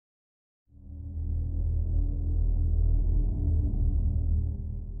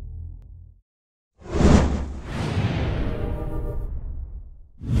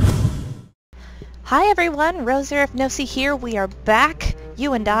Hi everyone, RoseErifnosi here. We are back.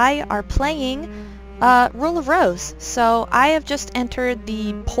 You and I are playing Rule of Rose. So I have just entered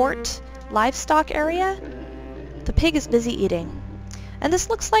the port livestock area. The pig is busy eating. And this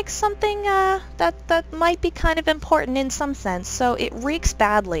looks like something that might be kind of important in some sense. So it reeks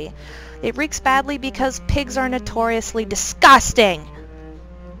badly. It reeks badly because pigs are notoriously disgusting.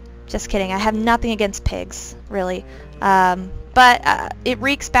 Just kidding. I have nothing against pigs, really. But it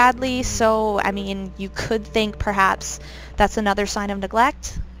reeks badly, so, I mean, you could think perhaps that's another sign of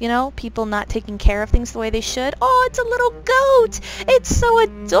neglect. You know, people not taking care of things the way they should. Oh, it's a little goat! It's so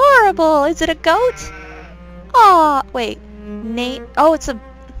adorable! Is it a goat? Oh, wait. Oh, it's a...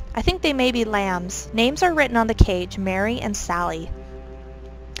 I think they may be lambs. Names are written on the cage. Mary and Sally.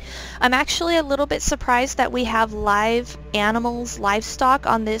 I'm actually a little bit surprised that we have live animals, livestock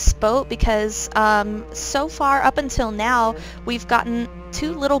on this boat because so far up until now we've gotten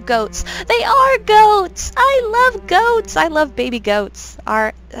 2 little goats. They are goats! I love goats! I love baby goats.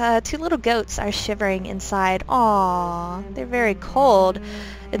 Our 2 little goats are shivering inside. Aww, they're very cold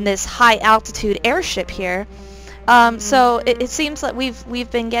in this high altitude airship here. So it seems that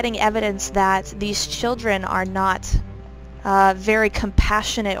we've been getting evidence that these children are not very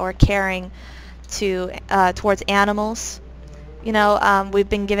compassionate or caring towards animals. You know,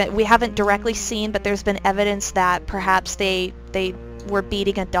 we haven't directly seen, but there's been evidence that perhaps they were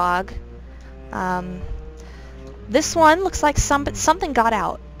beating a dog. This one looks like something got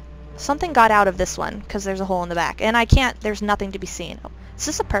out. Something got out of this one because there's a hole in the back, and there's nothing to be seen. Oh, is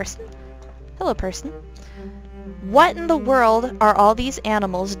this a person? Hello, person. What in the world are all these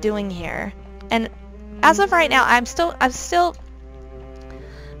animals doing here? And as of right now, I'm still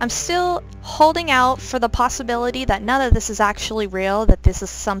holding out for the possibility that none of this is actually real, that this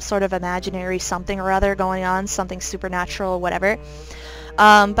is some sort of imaginary something or other going on, something supernatural or whatever.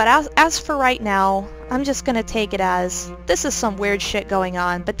 But as for right now, I'm just gonna take it as this is some weird shit going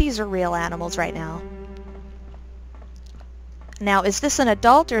on, but these are real animals right now. Now, is this an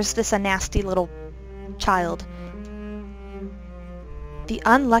adult or is this a nasty little child? The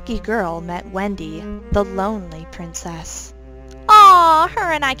unlucky girl met Wendy, the lonely princess. Aw,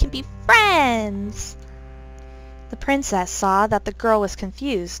 her and I can be friends! The princess saw that the girl was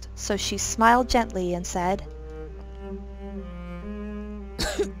confused, so she smiled gently and said,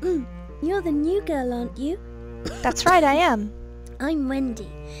 You're the new girl, aren't you? That's right, I am. I'm Wendy.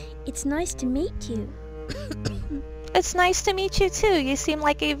 It's nice to meet you. It's nice to meet you too. You seem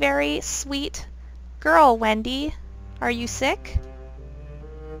like a very sweet girl, Wendy. Are you sick?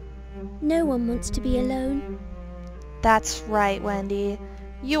 No one wants to be alone. That's right, Wendy.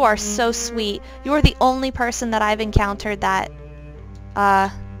 You are so sweet. You're the only person that I've encountered that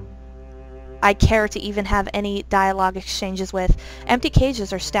I care to even have any dialogue exchanges with. Empty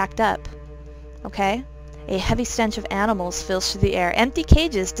cages are stacked up. Okay? A heavy stench of animals fills through the air. Empty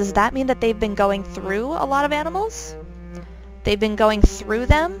cages, does that mean that they've been going through a lot of animals? They've been going through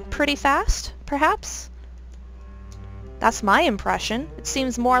them pretty fast, perhaps? That's my impression. It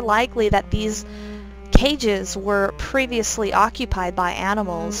seems more likely that these cages were previously occupied by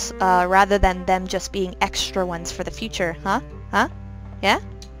animals rather than them just being extra ones for the future. Huh? Huh? Yeah?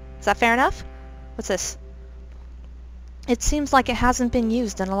 Is that fair enough? What's this? It seems like it hasn't been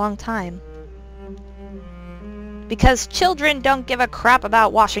used in a long time. Because children don't give a crap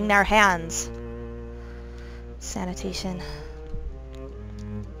about washing their hands. Sanitation.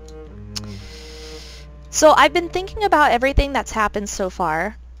 So I've been thinking about everything that's happened so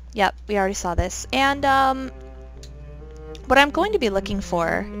far. Yep, we already saw this. And what I'm going to be looking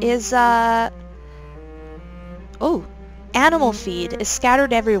for is animal feed is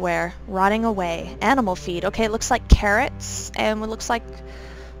scattered everywhere, rotting away. Animal feed. Okay, it looks like carrots and it looks like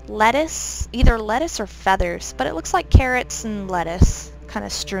lettuce, either lettuce or feathers, but it looks like carrots and lettuce kind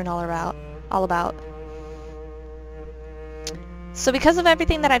of strewn all about. So because of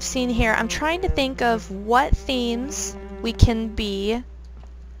everything that I've seen here, I'm trying to think of what themes we can be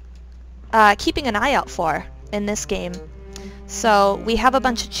keeping an eye out for in this game. So we have a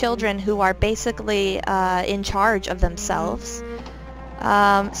bunch of children who are basically in charge of themselves.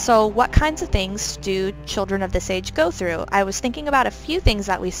 So what kinds of things do children of this age go through? I was thinking about a few things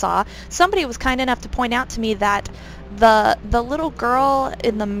that we saw. Somebody was kind enough to point out to me that the little girl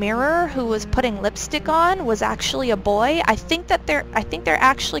in the mirror who was putting lipstick on was actually a boy. I think they're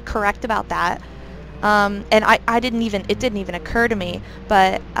actually correct about that. And it didn't even occur to me,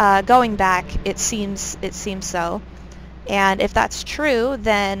 but going back, it seems so. And if that's true,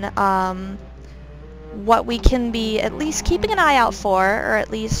 then what we can be at least keeping an eye out for, or at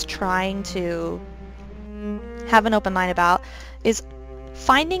least trying to have an open mind about, is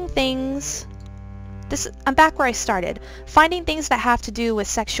finding things I'm back where I started, finding things that have to do with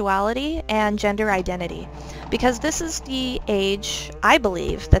sexuality and gender identity, because this is the age, I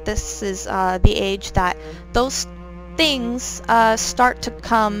believe, that this is the age that those things start to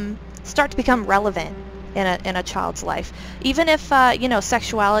become relevant in a child's life, even if you know,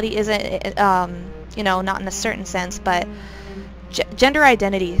 sexuality isn't you know, not in a certain sense, but gender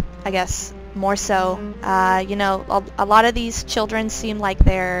identity, I guess, more so. You know, a lot of these children seem like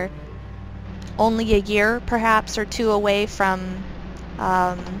they're only a year, perhaps, or two away from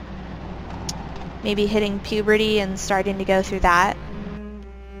maybe hitting puberty and starting to go through that.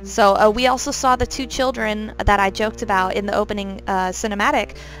 So we also saw the two children that I joked about in the opening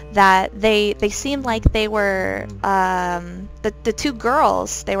cinematic, that they seemed like they were, the two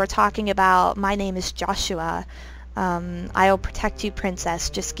girls, they were talking about, "My name is Joshua. I'll protect you,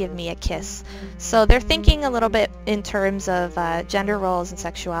 princess. Just give me a kiss." So they're thinking a little bit in terms of gender roles and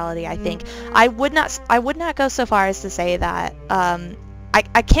sexuality, I think. I would not go so far as to say that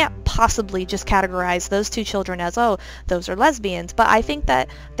I can't possibly just categorize those two children as, oh, those are lesbians, but I think that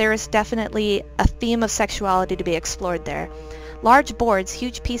there is definitely a theme of sexuality to be explored there. Large boards,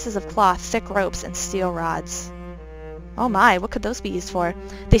 huge pieces of cloth, thick ropes, and steel rods. Oh my, what could those be used for?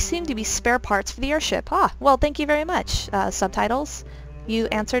 They seem to be spare parts for the airship. Ah, well, thank you very much, subtitles. You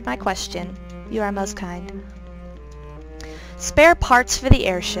answered my question. You are most kind. Spare parts for the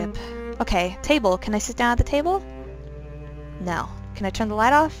airship. Okay, table. Can I sit down at the table? No. Can I turn the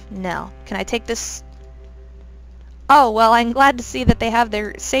light off? No. Can I take this? Oh, well, I'm glad to see that they have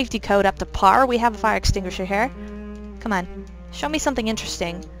their safety code up to par. We have a fire extinguisher here. Come on. Show me something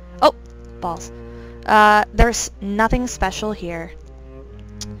interesting. Oh, balls. There's nothing special here.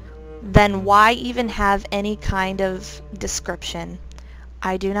 Then why even have any kind of description?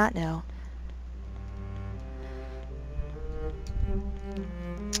 I do not know.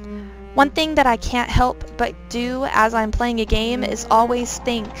 One thing that I can't help but do as I'm playing a game is always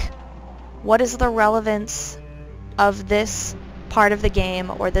think, what is the relevance of this part of the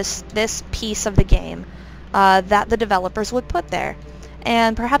game, or this piece of the game that the developers would put there?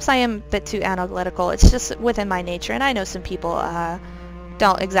 And perhaps I am a bit too analytical. It's just within my nature, and I know some people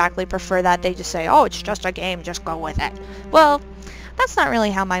don't exactly prefer that. They just say, oh, it's just a game, just go with it. Well, that's not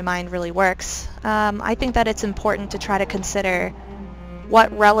really how my mind really works. I think that it's important to try to consider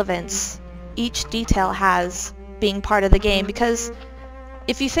what relevance each detail has being part of the game, because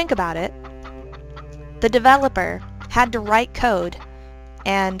if you think about it, the developer had to write code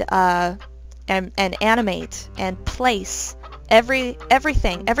and animate and place everything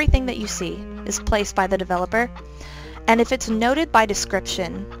that you see is placed by the developer. And if it's noted by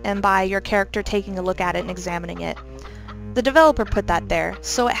description and by your character taking a look at it and examining it, the developer put that there,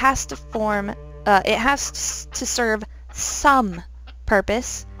 so it has to form, it has to serve some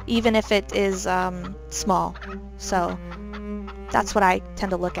purpose, even if it is small. So that's what I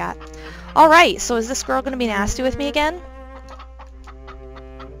tend to look at. Alright, so is this girl going to be nasty with me again?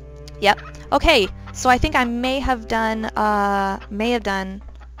 Yep. Okay, so I think I may have done a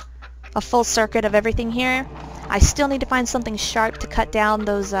full circuit of everything here. I still need to find something sharp to cut down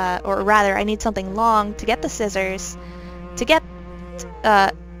those, or rather, I need something long to get the scissors,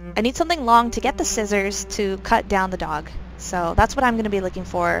 I need something long to get the scissors to cut down the dog. So that's what I'm going to be looking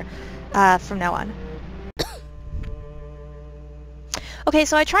for from now on. Okay,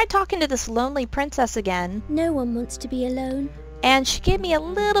 so I tried talking to this lonely princess again. No one wants to be alone. And she gave me a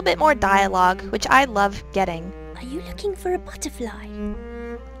little bit more dialogue, which I love getting. Are you looking for a butterfly?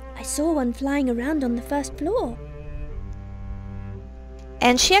 I saw one flying around on the first floor.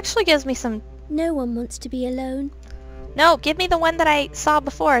 And she actually gives me some... No one wants to be alone. No, give me the one that I saw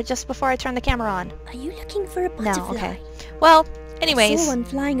before, just before I turned the camera on. Are you looking for a butterfly? No, okay. Well, anyways... I saw one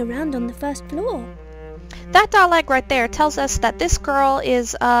flying around on the first floor. That dialogue right there tells us that this girl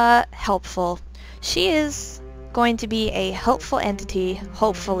is, helpful. She is going to be a helpful entity,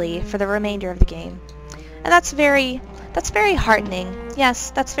 hopefully, for the remainder of the game. And that's very heartening.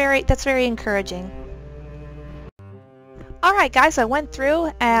 Yes, that's very encouraging. Alright guys, I went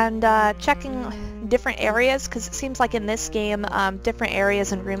through and checking different areas, because it seems like in this game different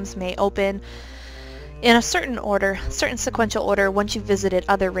areas and rooms may open in a certain order, certain sequential order once you've visited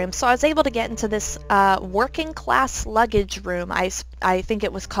other rooms. So I was able to get into this working class luggage room, I think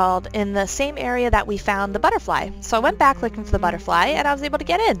it was called, in the same area that we found the butterfly. So I went back looking for the butterfly and I was able to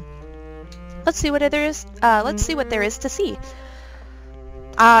get in. Let's see what there is. Let's see what there is to see.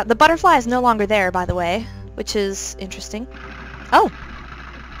 The butterfly is no longer there, by the way, which is interesting. Oh,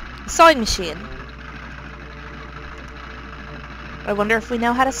 sewing machine. I wonder if we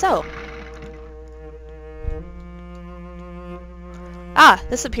know how to sew. Ah,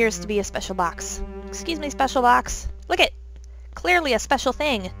 this appears to be a special box. Excuse me, special box. Look it! Clearly a special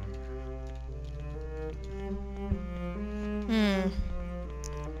thing.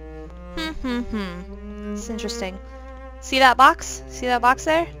 It's interesting. See that box? See that box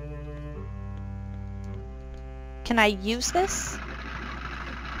there? Can I use this?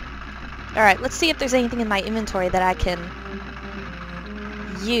 Alright, let's see if there's anything in my inventory that I can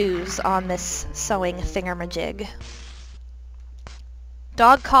use on this sewing thingamajig.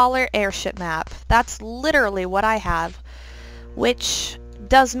 Dog collar airship map. That's literally what I have, which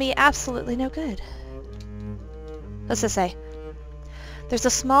does me absolutely no good. What's this say? There's a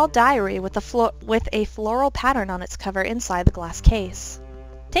small diary with a floral pattern on its cover inside the glass case.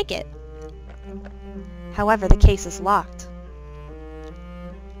 Take it. However, the case is locked.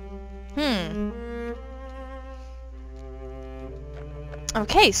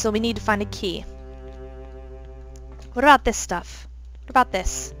 Okay, so we need to find a key. What about this stuff? What about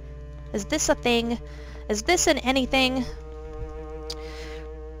this? Is this a thing? Is this an anything?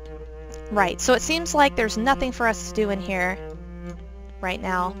 Right, so it seems like there's nothing for us to do in here right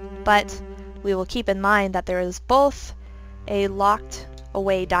now, but we will keep in mind that there is both a locked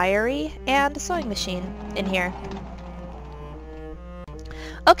away diary and a sewing machine in here.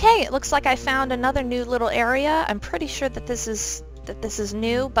 Okay, it looks like I found another new little area. I'm pretty sure that this is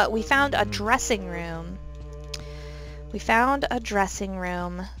new, but we found a dressing room. We found a dressing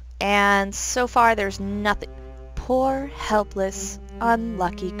room, and so far there's nothing. Poor, helpless,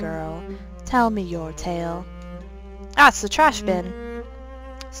 unlucky girl. Tell me your tale. Ah, it's the trash bin.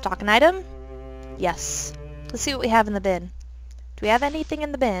 Stock an item? Yes. Let's see what we have in the bin. Do we have anything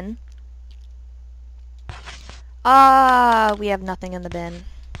in the bin? Ah, we have nothing in the bin.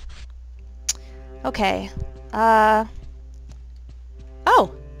 Okay. Oh!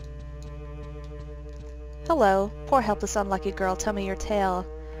 Hello. Poor helpless unlucky girl, tell me your tale.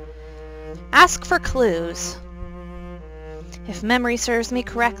 Ask for clues. If memory serves me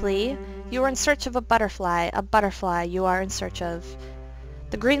correctly, you are in search of a butterfly. A butterfly you are in search of.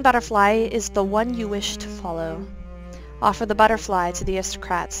 The green butterfly is the one you wish to follow. Offer the butterfly to the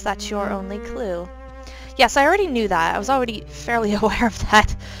aristocrats. That's your only clue. Yes, I already knew that. I was already fairly aware of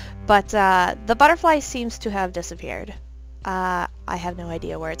that. But the butterfly seems to have disappeared. I have no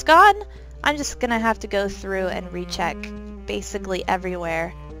idea where it's gone. I'm just gonna have to go through and recheck basically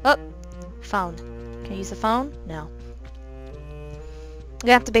everywhere. Oh! Phone. Can I use the phone? No. I'm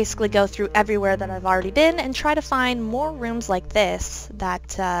gonna have to basically go through everywhere that I've already been and try to find more rooms like this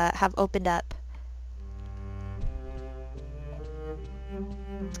that have opened up.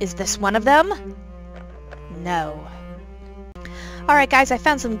 Is this one of them? No. Alright guys, I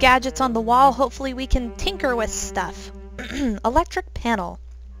found some gadgets on the wall. Hopefully we can tinker with stuff. Electric panel.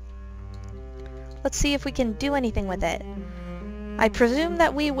 Let's see if we can do anything with it. I presume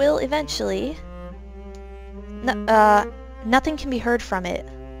that we will eventually. Nothing can be heard from it.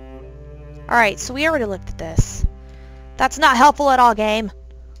 Alright, so we already looked at this. That's not helpful at all, game.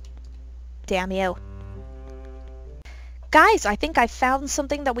 Damn you. Guys, I think I found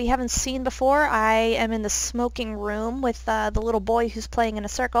something that we haven't seen before. I am in the smoking room with the little boy who's playing in a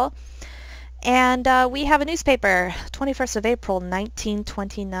circle. And we have a newspaper, 21st of April,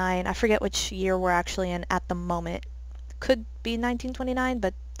 1929. I forget which year we're actually in at the moment. Could be 1929,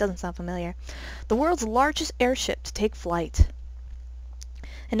 but doesn't sound familiar. The world's largest airship to take flight.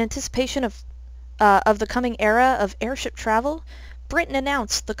 In anticipation of the coming era of airship travel, Britain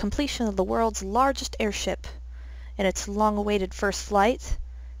announced the completion of the world's largest airship. In its long-awaited first flight,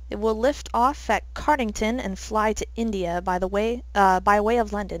 it will lift off at Cardington and fly to India by way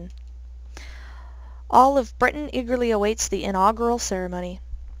of London. All of Britain eagerly awaits the inaugural ceremony.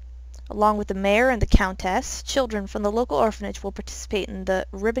 Along with the mayor and the countess, children from the local orphanage will participate in the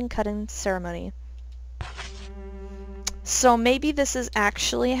ribbon-cutting ceremony. So maybe this is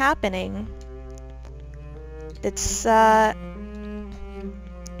actually happening. It's, I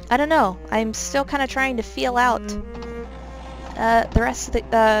don't know. I'm still kind of trying to feel out the rest of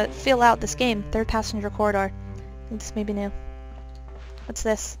the, feel out this game. Third passenger corridor. I think this may be new. What's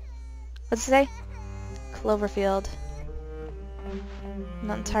this? What's it say? Cloverfield. I'm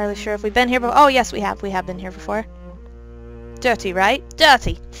not entirely sure if we've been here before. Oh, yes, we have. We have been here before. Dirty, right?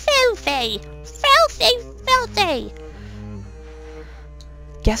 Dirty. Filthy! Filthy! Filthy!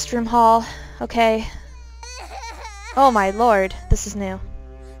 Guest room hall. Okay. Oh my lord. This is new.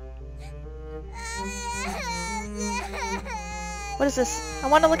 What is this? I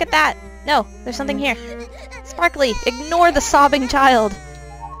want to look at that! No, there's something here. Sparkly! Ignore the sobbing child!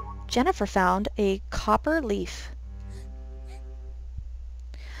 Jennifer found a copper leaf.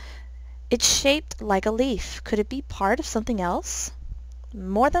 It's shaped like a leaf. Could it be part of something else?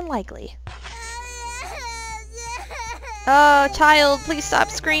 More than likely. Oh, child, please stop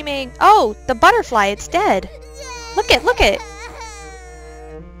screaming. Oh, the butterfly, it's dead. Look it.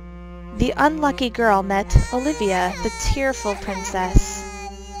 The unlucky girl met Olivia, the tearful princess.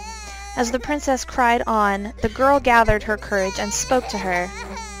 As the princess cried on, the girl gathered her courage and spoke to her.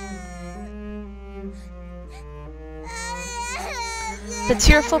 The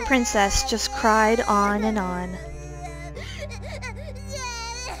tearful princess just cried on and on.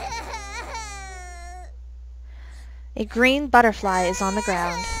 A green butterfly is on the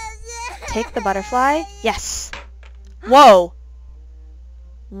ground. Take the butterfly? Yes. Whoa!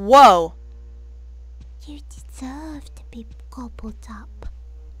 Whoa! You deserve to be gobbled up.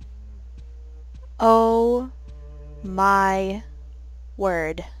 Oh my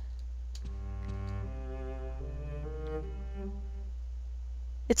word.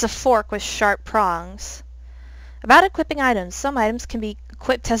 It's a fork with sharp prongs. About equipping items. Some items can be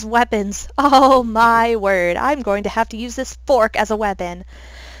equipped as weapons. Oh my word. I'm going to have to use this fork as a weapon.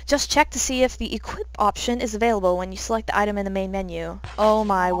 Just check to see if the equip option is available when you select the item in the main menu. Oh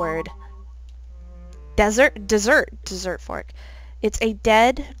my word. Dessert fork. It's a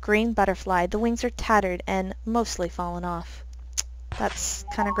dead green butterfly. The wings are tattered and mostly fallen off. That's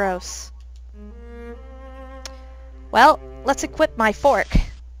kind of gross. Well, let's equip my fork.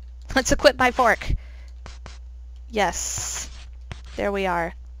 Let's equip my fork. Yes. There we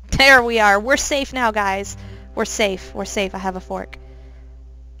are. There we are. We're safe now, guys. We're safe. We're safe. I have a fork.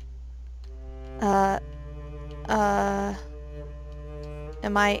 Am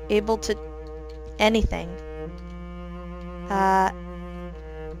I able to... anything?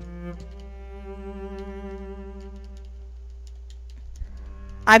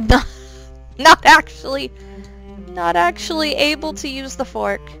 I'm not actually able to use the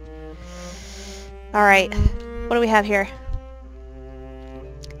fork. Alright, what do we have here?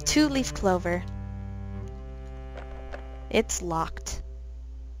 2-leaf clover. It's locked.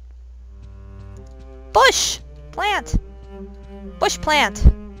 Bush! Plant! Bush plant!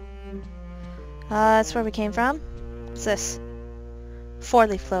 That's where we came from. What's this?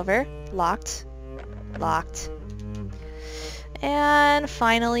 4-leaf clover. Locked. Locked. And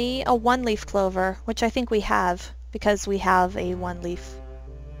finally, a 1-leaf clover, which I think we have, because we have a 1-leaf.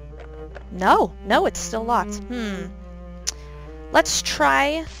 No, it's still locked. Let's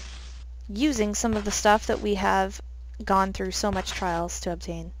try using some of the stuff that we have gone through so much trials to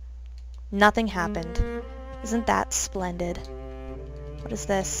obtain. Nothing happened. Isn't that splendid? What is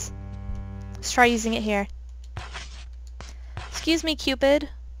this? Let's try using it here. Excuse me, Cupid.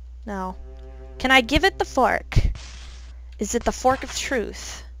 No. Can I give it the fork? Is it the fork of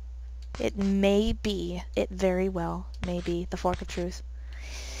truth? It may be. It very well may be the fork of truth.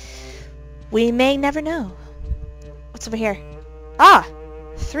 We may never know. What's over here? Ah!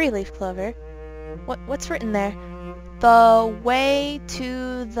 3-leaf clover. What's written there? The way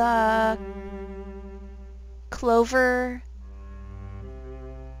to the clover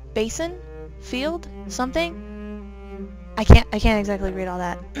basin? Field? Something? I can't exactly read all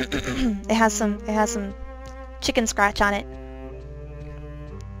that. It has some chicken scratch on it.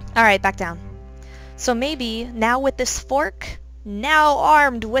 Alright, back down. So maybe now with this fork, now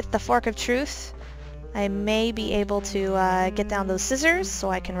armed with the fork of truth, I may be able to get down those scissors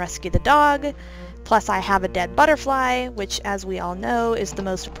so I can rescue the dog. Plus I have a dead butterfly, which as we all know is the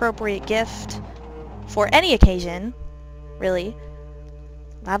most appropriate gift for any occasion, really.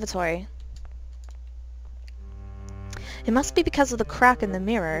 Lavatory. It must be because of the crack in the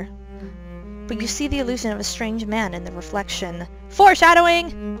mirror. But you see the illusion of a strange man in the reflection.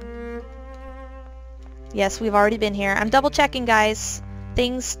 Foreshadowing! Yes, we've already been here. I'm double checking, guys.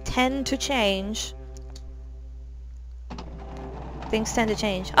 Things tend to change. Things tend to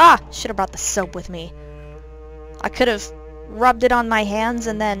change. Ah! Should have brought the soap with me. I could have rubbed it on my hands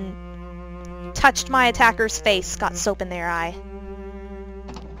and then touched my attacker's face, got soap in their eye.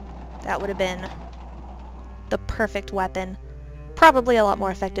 That would have been the perfect weapon. Probably a lot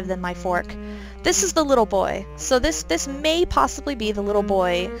more effective than my fork. This is the little boy. So this may possibly be the little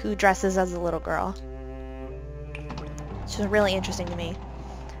boy who dresses as a little girl. Which is really interesting to me.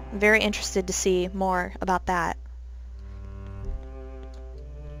 I'm very interested to see more about that.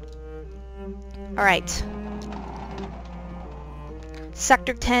 Alright.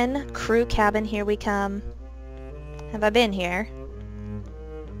 Sector 10, crew cabin, here we come. Have I been here?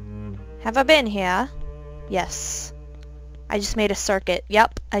 Have I been here? Yes. I just made a circuit.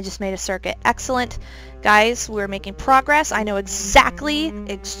 Yep, I just made a circuit. Excellent. Guys, we're making progress. I know exactly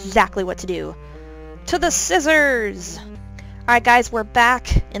what to do. To the scissors! Alright guys, we're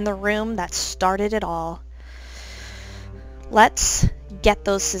back in the room that started it all. Let's get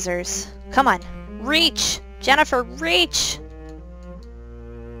those scissors. Come on. Reach! Jennifer, reach!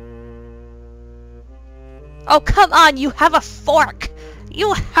 Oh, come on, you have a fork!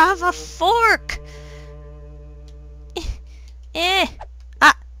 You have a fork!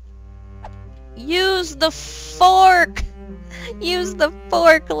 Ah! Use the fork! Use the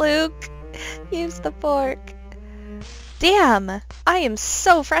fork, Luke! Use the fork. Damn! I am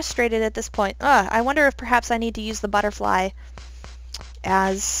so frustrated at this point. I wonder if perhaps I need to use the butterfly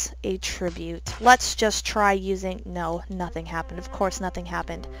as a tribute. Let's just try using... No, nothing happened. Of course nothing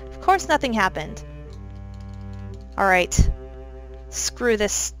happened. Of course nothing happened. Alright. Screw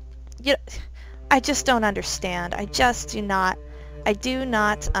this. I just don't understand. I just do not. I do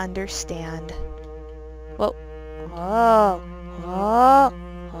not understand. Whoa. Oh. Oh.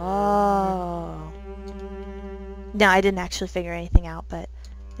 Oh. No, I didn't actually figure anything out, but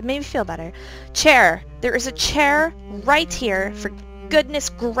it made me feel better. Chair. There is a chair right here, for goodness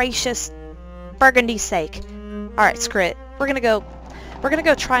gracious burgundy's sake. Alright, screw it. We're gonna go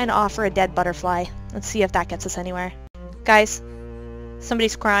try and offer a dead butterfly. Let's see if that gets us anywhere. Guys,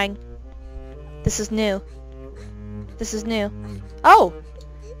 somebody's crying. This is new. This is new. Oh!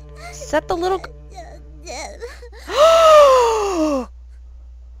 Is that the little... Oh!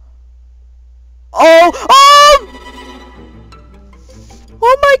 Oh!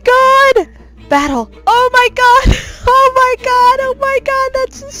 Oh my god! Battle. Oh my god! Oh my god! Oh my god!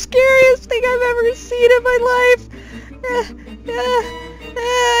 That's the scariest thing I've ever seen in my life!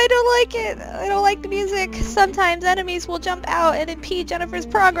 I don't like it. I don't like the music. Sometimes enemies will jump out and impede Jennifer's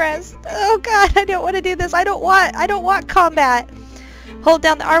progress. Oh god, I don't want to do this. I don't want combat. Hold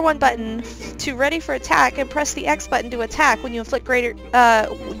down the R1 button to ready for attack and press the X button to attack. When you inflict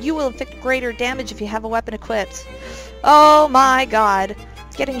you will inflict greater damage if you have a weapon equipped. Oh my god.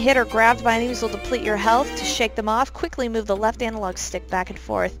 Getting hit or grabbed by enemies will deplete your health. To shake them off, quickly move the left analog stick back and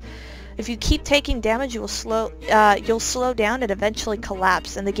forth. If you keep taking damage, you'll slow down and eventually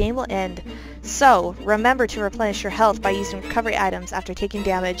collapse, and the game will end. So, remember to replenish your health by using recovery items after taking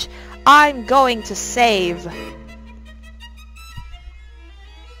damage. I'm going to save.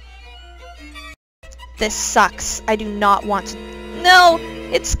 This sucks. I do not want to... No!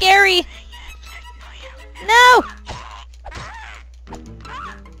 It's scary! No!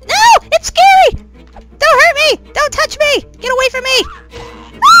 No! It's scary! Don't hurt me! Don't touch me! Get away from me!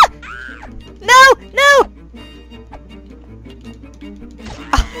 Ah! No! No!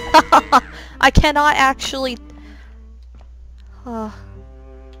 I cannot actually...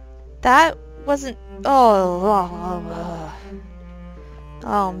 that wasn't...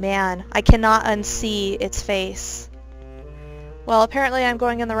 Oh man, I cannot unsee its face. Well, apparently I'm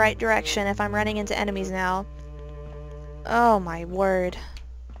going in the right direction if I'm running into enemies now. Oh my word.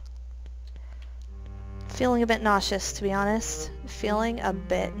 Feeling a bit nauseous, to be honest. Feeling a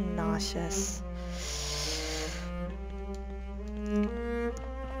bit nauseous.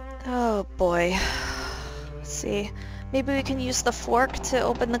 Oh boy. Let's see. Maybe we can use the fork to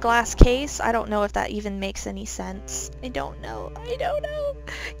open the glass case? I don't know if that even makes any sense. I don't know. I don't know.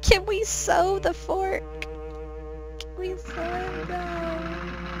 Can we sew the fork? Can we sew it? No.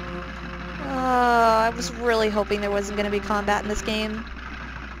 Oh, I was really hoping there wasn't going to be combat in this game.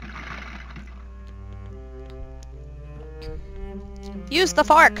 Use the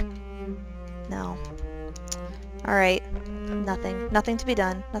fork! No. Alright. Nothing. Nothing to be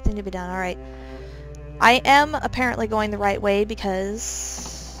done. Nothing to be done. Alright. I am apparently going the right way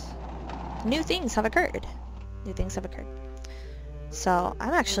because new things have occurred. New things have occurred. So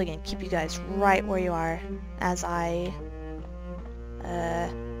I'm actually going to keep you guys right where you are as I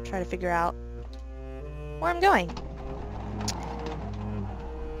try to figure out where I'm going.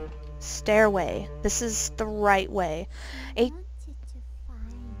 Stairway. This is the right way.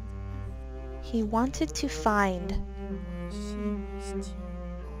 He wanted to find...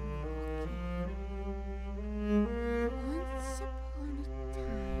 Once upon a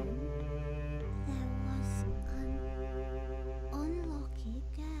time, there was an unlucky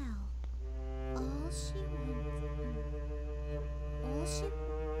girl. All she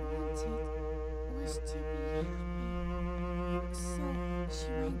wanted was to be happy. So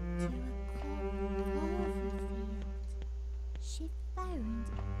she went to a clover field. She found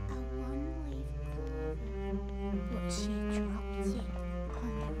a one-leaf clover, but she dropped it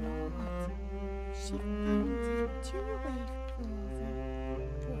on the road. She found a two-leaf clover,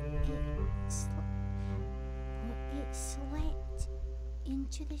 but it slipped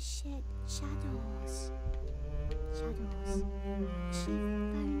into the shadows. She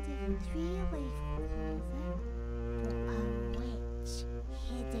found a three-leaf clover, but a witch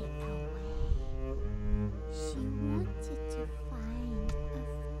hid it away. She wanted to find a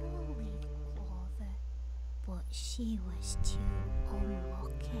four-leaf clover, was too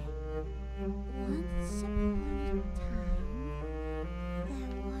unlucky. Once upon a time, there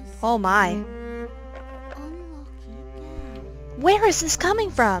was Oh my. an unlucky girl. Where is this coming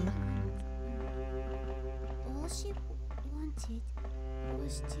from? All she wanted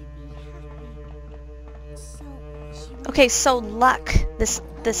was to be happy. So she Okay, so luck.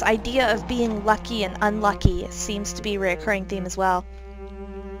 This idea of being lucky and unlucky seems to be a recurring theme as well.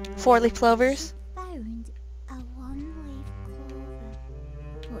 Four-leaf clovers. found a one-leaf clover,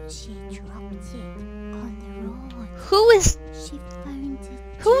 but she dropped it on the road. Who is... She found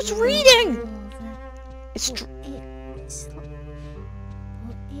a Who's two-leaf reading? clover, It's but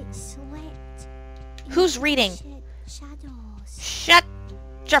it slept. Who's in reading? Shadows. Shut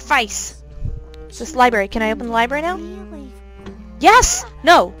your face. Is this library? Can I open the library now? Three-leaf clover, Yes!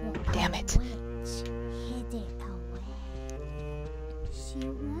 No! but Damn a it. witch hid it away. She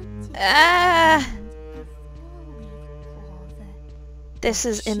wanted Ah! to find a four-leaf clover. This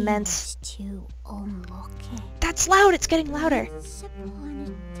is She immense. was too unlucky. That's loud! It's getting louder. Once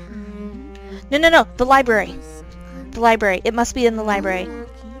upon a time, No. The library. was an The library. It must be in the library.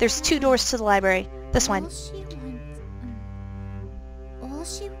 unlucky There's two girl. doors to the library. This one. All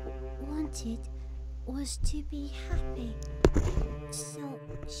she wanted was to be happy. So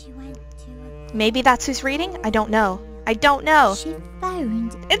she went to a Maybe that's who's reading? I don't know. I don't know. She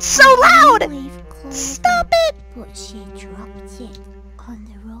found It's so loud! one-leaf clover, Stop it! but she dropped it on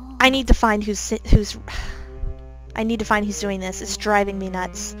the road. I need to find who's I need to find who's doing this. It's driving me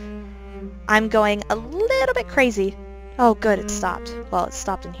nuts. I'm going a little bit crazy. Oh good, it stopped. Well, it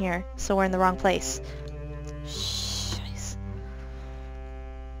stopped in here, so we're in the wrong place. Shiz.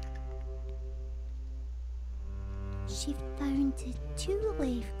 She found a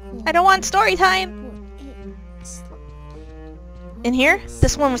two-leaf clover. I don't want story time! but it slipped In here?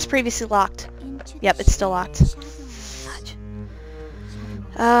 This one was previously locked. into Yep, the it's still locked. shadows. Fudge.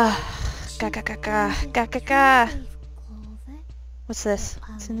 She Ga ga ga ga found ga a ga ga. two-leaf clover, What's this? but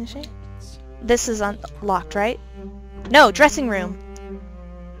What's a in this shade? witch This is unlocked, right? No, dressing room.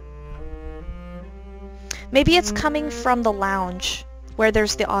 Maybe it's coming from the lounge, where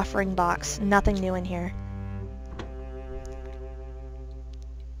there's the offering box. Nothing new in here.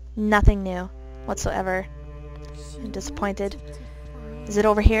 Nothing new whatsoever. She I'm disappointed. wanted to find Is it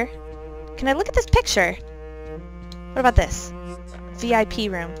over here? Can I look at this picture? What about this?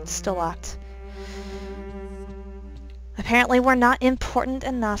 VIP room. It's still locked. Apparently we're not important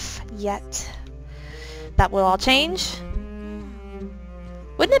enough yet. That will all change.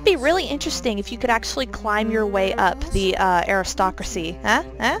 Wouldn't it be really interesting if you could actually climb your way up the aristocracy? Huh?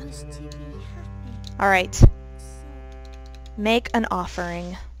 Huh? was to be happy. Alright. So Make an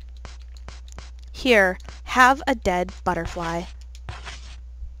offering. Here, have a dead butterfly.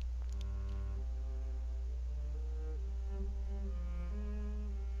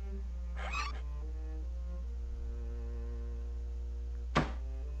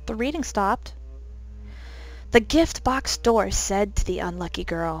 The reading stopped. The gift box door said to the unlucky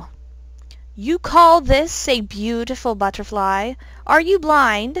girl, "You call this a beautiful butterfly? Are you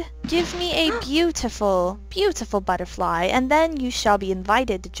blind? Give me a beautiful, beautiful butterfly, and then you shall be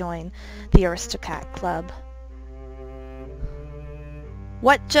invited to join the Aristocrat Club."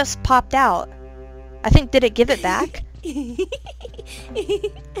 What just popped out? I think, did it give it back?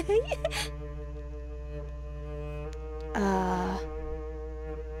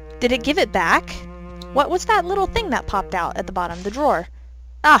 Did it give it back? What was that little thing that popped out at the bottom? The drawer.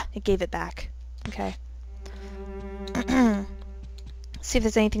 Ah, it gave it back. Okay. See if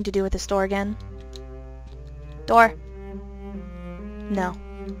there's anything to do with this door again. Door. No.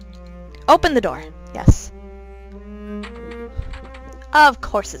 Open the door. Yes. Of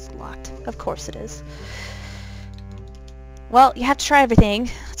course it's locked. Of course it is. Well, you have to try everything.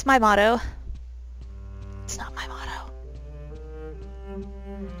 That's my motto. It's not my motto.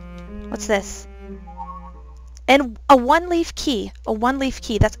 What's this? And a one-leaf key. A one-leaf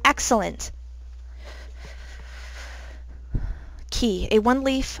key. That's excellent. Key. A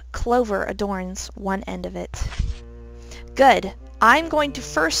one-leaf clover adorns one end of it. Good. I'm going to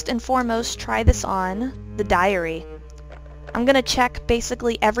first and foremost try this on the diary. I'm going to check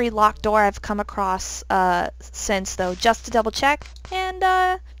basically every locked door I've come across since, though, just to double check, and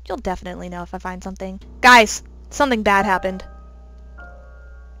you'll definitely know if I find something. Guys, something bad happened.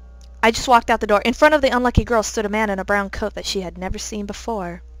 I just walked out the door. In front of the unlucky girl stood a man in a brown coat that she had never seen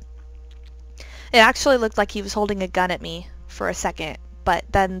before. It actually looked like he was holding a gun at me for a second, but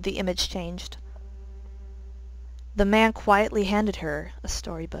then the image changed. The man quietly handed her a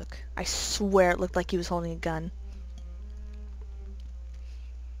storybook. I swear it looked like he was holding a gun.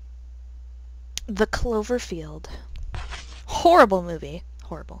 The Clover Field. Horrible movie.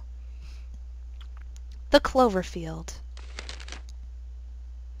 Horrible. The Cloverfield.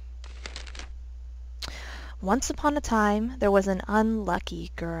 Once upon a time, there was an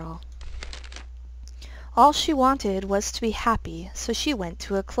unlucky girl. All she wanted was to be happy, so she went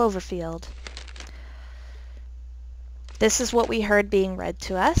to a clover field. This is what we heard being read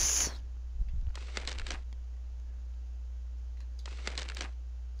to us.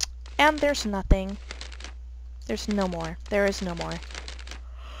 And there's nothing. There's no more. There is no more.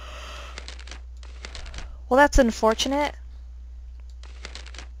 Well, that's unfortunate.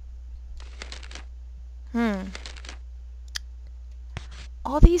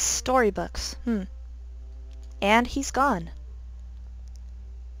 All these storybooks. And he's gone.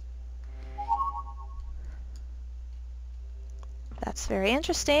 That's very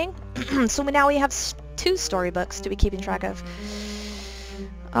interesting. So now we have 2 storybooks to be keeping track of.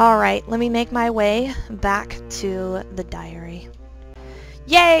 Alright, let me make my way back to the diary.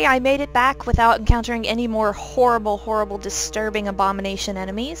 Yay! I made it back without encountering any more horrible, horrible, disturbing abomination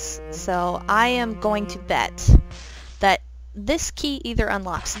enemies. So I am going to bet that this key either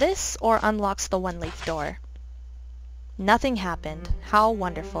unlocks this or unlocks the one-leaf door. Nothing happened. How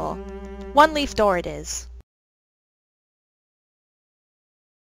wonderful. One-leaf door it is.